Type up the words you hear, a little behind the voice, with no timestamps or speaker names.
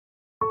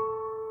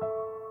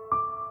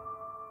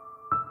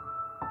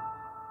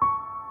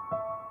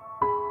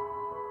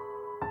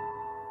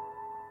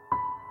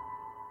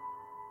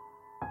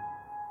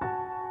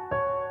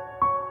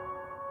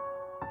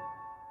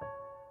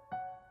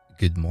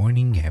Good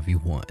morning,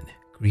 everyone.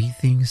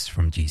 Greetings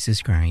from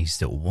Jesus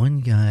Christ, the one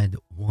God,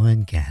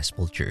 one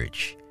gospel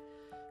church.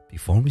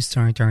 Before we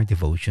start our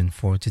devotion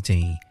for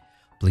today,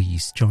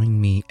 please join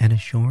me in a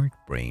short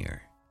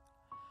prayer.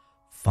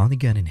 Father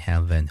God in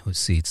heaven, who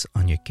sits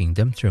on your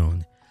kingdom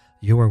throne,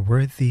 you are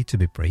worthy to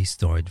be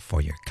praised, Lord, for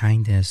your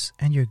kindness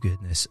and your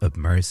goodness of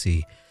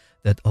mercy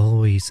that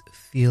always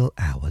fill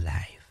our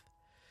life.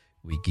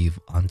 We give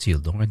unto you,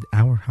 Lord,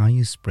 our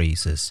highest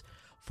praises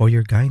for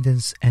your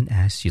guidance and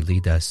as you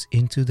lead us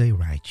into thy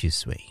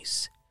righteous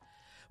ways.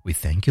 We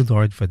thank you,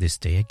 Lord, for this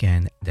day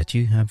again that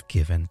you have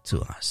given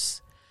to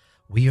us.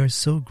 We are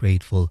so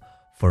grateful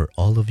for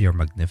all of your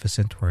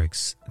magnificent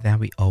works that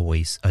we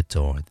always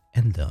adore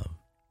and love.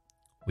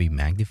 We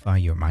magnify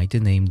your mighty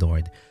name,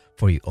 Lord,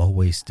 for you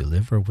always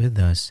deliver with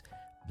us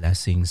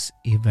blessings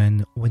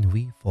even when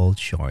we fall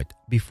short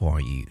before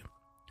you.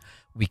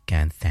 We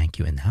can't thank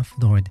you enough,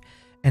 Lord,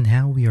 and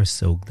how we are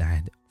so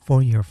glad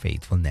for your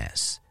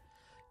faithfulness.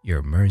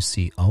 Your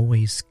mercy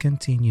always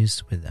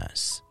continues with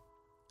us.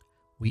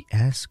 We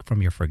ask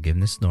from your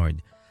forgiveness,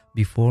 Lord,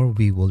 before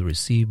we will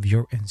receive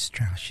your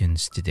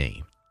instructions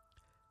today.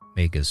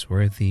 Make us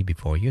worthy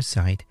before your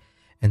sight,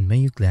 and may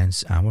you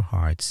cleanse our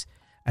hearts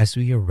as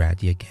we are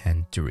ready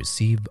again to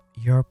receive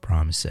your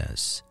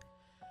promises.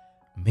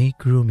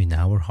 Make room in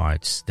our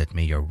hearts that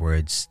may your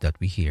words that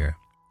we hear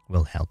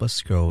will help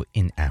us grow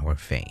in our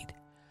faith.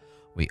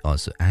 We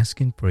also ask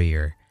in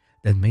prayer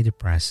that may the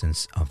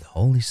presence of the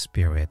Holy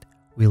Spirit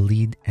will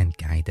lead and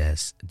guide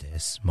us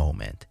this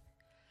moment.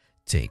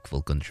 Take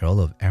full control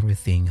of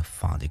everything,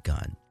 Father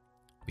God.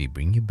 We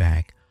bring you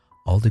back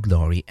all the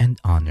glory and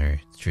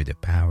honor through the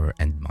power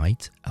and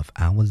might of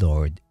our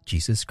Lord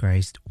Jesus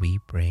Christ, we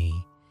pray.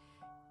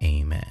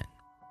 Amen.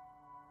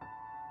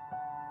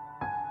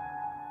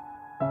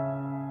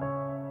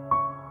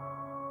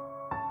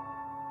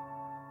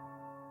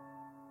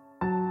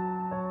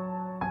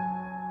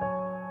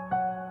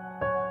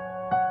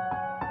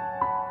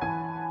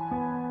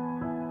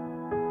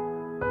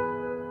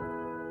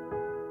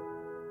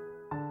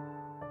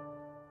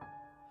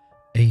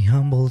 A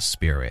humble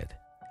spirit.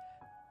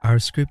 Our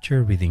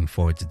scripture reading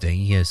for today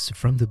is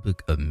from the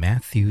book of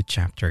Matthew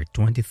chapter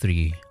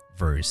 23,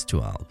 verse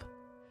 12.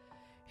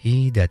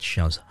 He that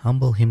shall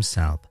humble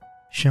himself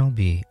shall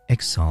be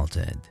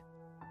exalted.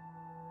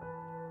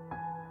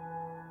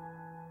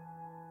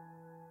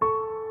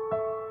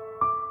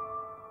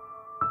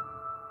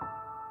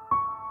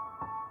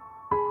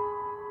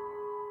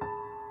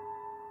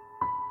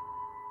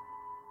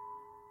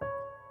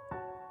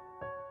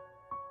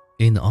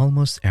 In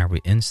almost every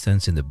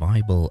instance in the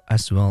Bible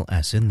as well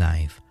as in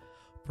life,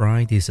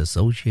 pride is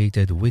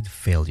associated with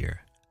failure,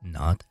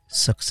 not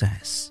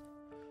success.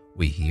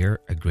 We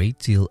hear a great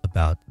deal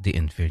about the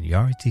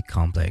inferiority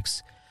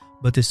complex,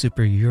 but the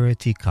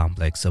superiority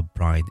complex of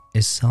pride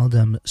is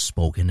seldom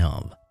spoken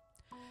of.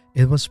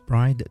 It was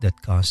pride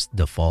that caused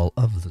the fall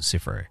of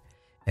Lucifer,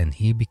 and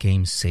he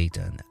became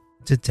Satan,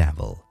 the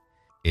devil.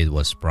 It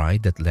was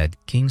pride that led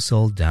King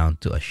Saul down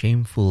to a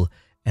shameful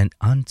and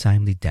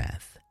untimely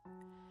death.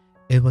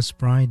 It was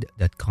pride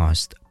that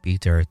caused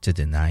Peter to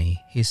deny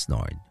his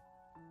Lord.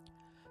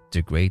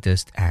 The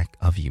greatest act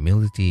of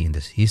humility in the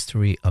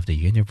history of the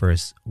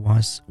universe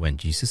was when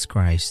Jesus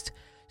Christ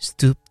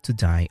stooped to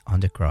die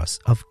on the cross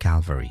of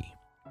Calvary.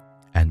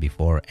 And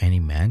before any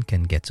man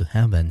can get to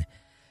heaven,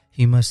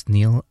 he must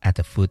kneel at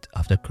the foot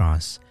of the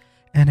cross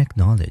and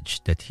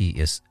acknowledge that he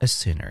is a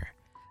sinner,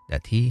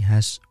 that he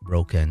has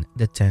broken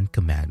the 10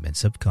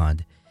 commandments of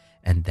God,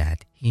 and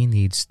that he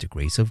needs the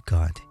grace of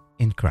God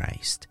in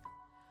Christ.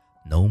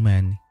 No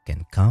man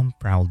can come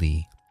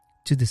proudly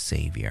to the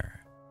Savior.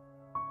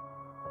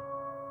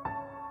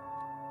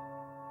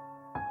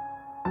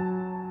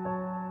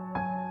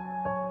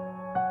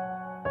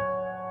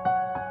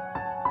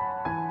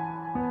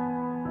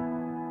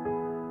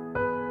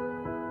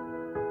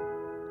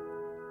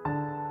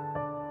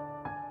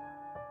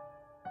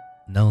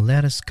 Now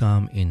let us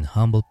come in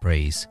humble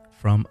praise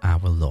from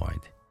our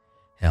Lord.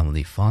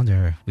 Heavenly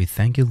Father, we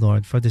thank you,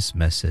 Lord, for this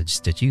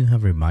message that you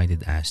have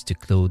reminded us to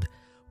clothe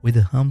with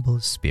a humble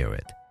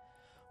spirit.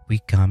 We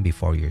come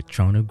before your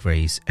throne of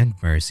grace and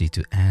mercy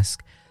to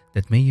ask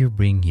that may you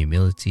bring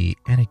humility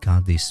and a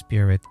godly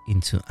spirit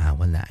into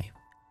our life.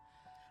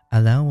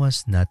 Allow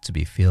us not to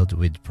be filled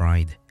with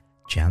pride,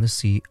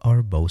 jealousy,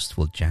 or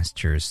boastful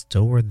gestures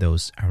toward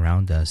those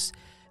around us,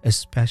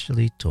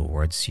 especially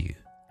towards you.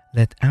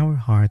 Let our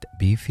heart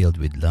be filled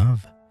with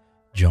love,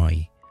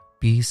 joy,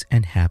 peace,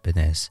 and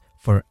happiness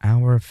for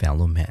our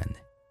fellow men.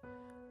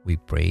 We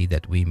pray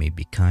that we may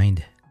be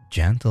kind,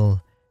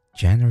 gentle,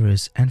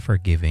 generous, and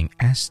forgiving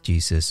as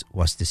Jesus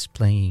was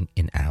displaying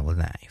in our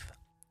life.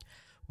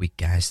 We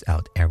cast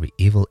out every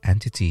evil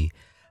entity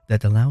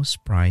that allows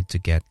pride to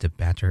get the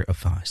better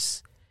of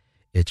us.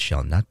 It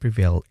shall not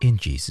prevail in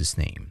Jesus'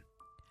 name.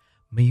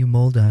 May you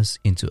mold us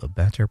into a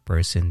better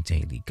person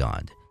daily,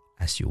 God,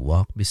 as you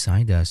walk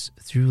beside us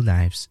through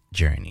life's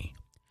journey.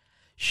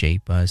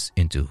 Shape us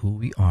into who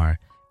we are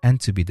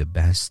and to be the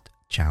best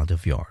child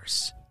of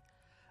yours.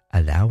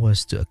 Allow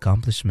us to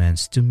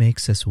accomplishments to make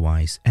us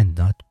wise and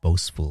not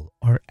boastful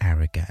or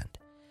arrogant.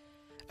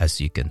 As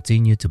you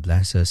continue to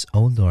bless us,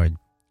 O Lord,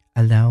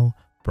 allow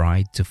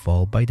pride to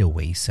fall by the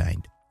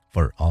wayside,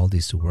 for all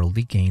these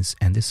worldly gains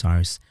and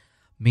desires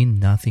mean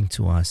nothing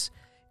to us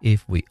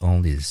if we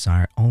only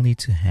desire only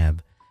to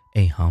have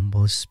a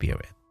humble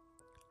spirit.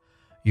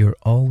 You're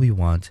all we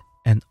want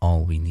and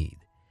all we need,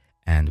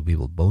 and we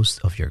will boast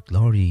of your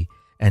glory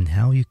and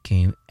how you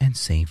came and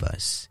saved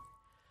us.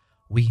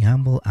 We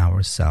humble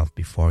ourselves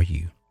before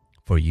you,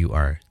 for you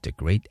are the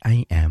great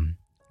I am,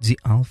 the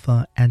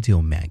Alpha and the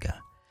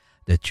Omega,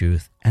 the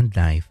truth and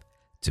life,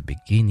 the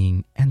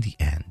beginning and the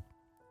end.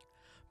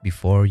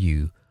 Before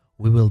you,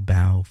 we will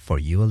bow, for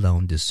you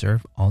alone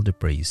deserve all the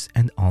praise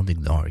and all the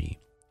glory.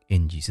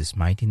 In Jesus'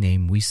 mighty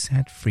name, we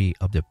set free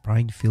of the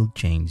pride-filled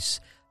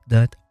chains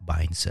that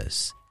binds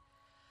us.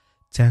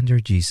 Tender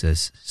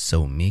Jesus,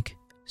 so meek,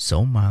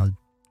 so mild,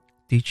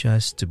 teach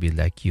us to be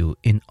like you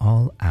in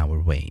all our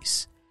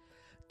ways.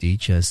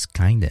 Teach us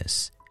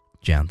kindness,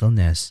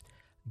 gentleness,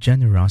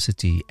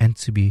 generosity, and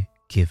to be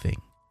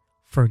giving,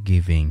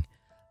 forgiving,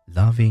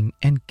 loving,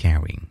 and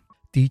caring.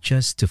 Teach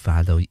us to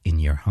follow in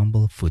your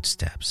humble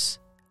footsteps.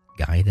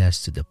 Guide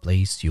us to the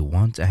place you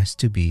want us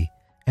to be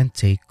and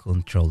take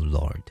control,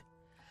 Lord.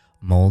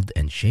 Mold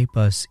and shape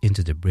us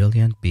into the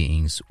brilliant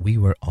beings we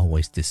were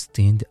always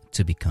destined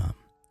to become.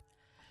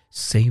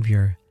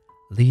 Savior,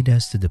 lead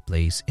us to the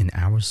place in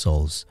our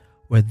souls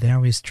where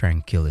there is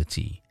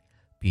tranquility,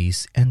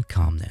 peace, and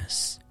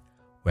calmness,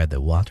 where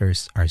the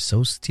waters are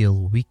so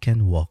still we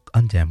can walk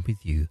on them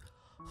with you,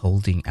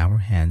 holding our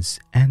hands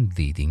and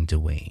leading the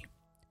way.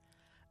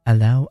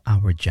 Allow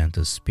our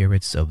gentle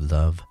spirits of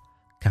love,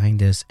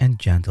 kindness, and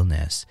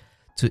gentleness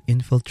to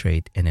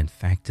infiltrate and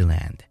infect the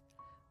land.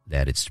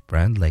 Let it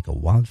spread like a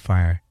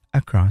wildfire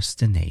across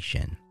the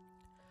nation.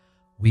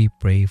 We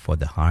pray for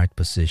the heart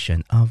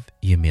position of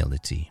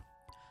humility.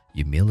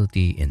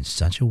 Humility in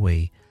such a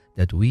way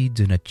that we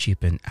do not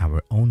cheapen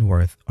our own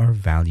worth or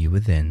value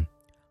within,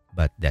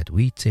 but that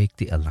we take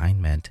the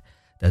alignment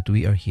that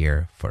we are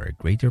here for a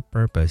greater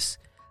purpose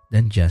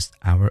than just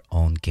our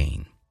own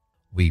gain.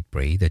 We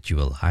pray that you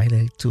will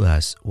highlight to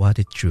us what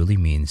it truly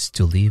means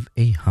to live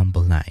a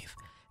humble life,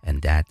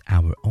 and that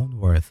our own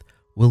worth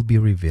will be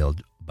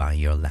revealed by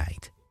your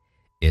light.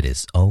 It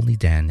is only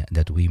then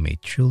that we may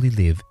truly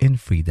live in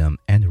freedom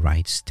and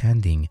right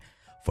standing,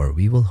 for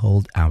we will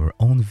hold our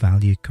own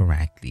value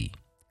correctly.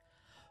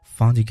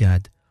 Father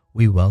God,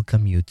 we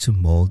welcome you to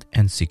mold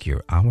and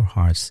secure our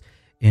hearts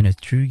in a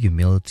true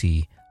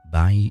humility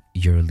by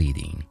your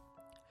leading.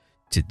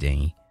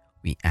 Today,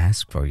 we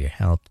ask for your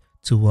help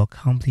to walk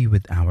humbly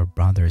with our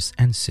brothers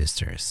and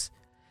sisters.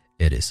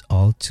 It is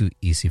all too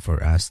easy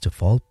for us to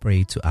fall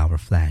prey to our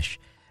flesh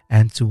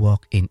and to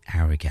walk in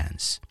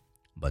arrogance.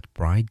 But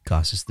pride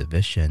causes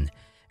division,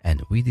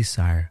 and we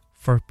desire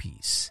for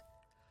peace.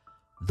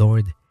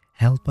 Lord,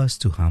 help us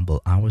to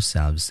humble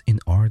ourselves in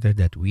order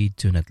that we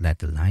do not let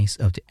the lies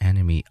of the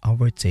enemy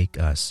overtake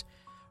us.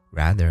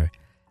 Rather,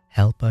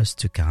 help us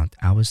to count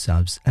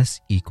ourselves as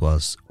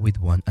equals with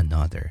one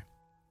another.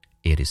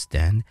 It is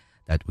then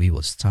that we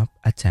will stop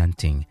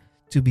attempting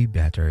to be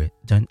better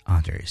than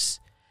others,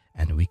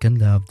 and we can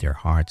love their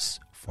hearts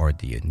for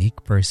the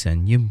unique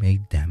person you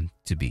made them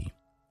to be.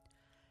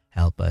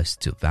 Help us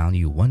to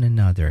value one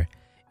another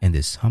in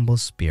this humble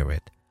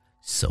spirit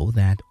so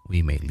that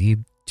we may live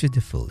to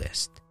the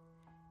fullest.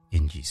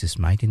 In Jesus'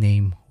 mighty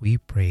name we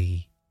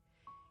pray.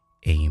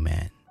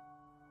 Amen.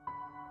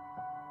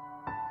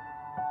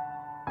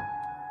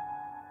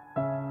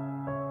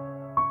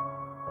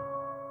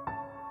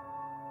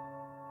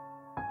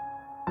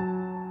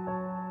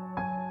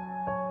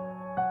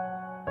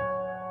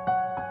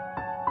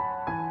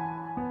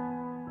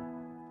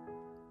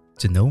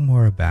 To know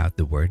more about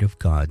the Word of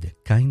God,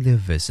 kindly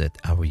visit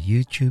our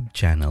YouTube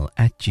channel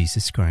at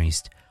Jesus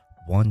Christ,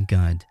 One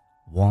God,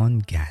 One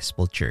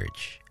Gospel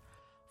Church.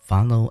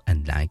 Follow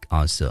and like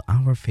also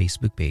our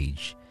Facebook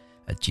page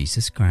at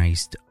Jesus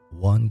Christ,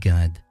 One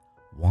God,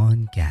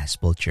 One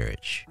Gospel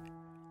Church.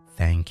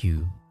 Thank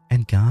you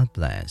and God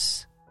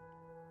bless.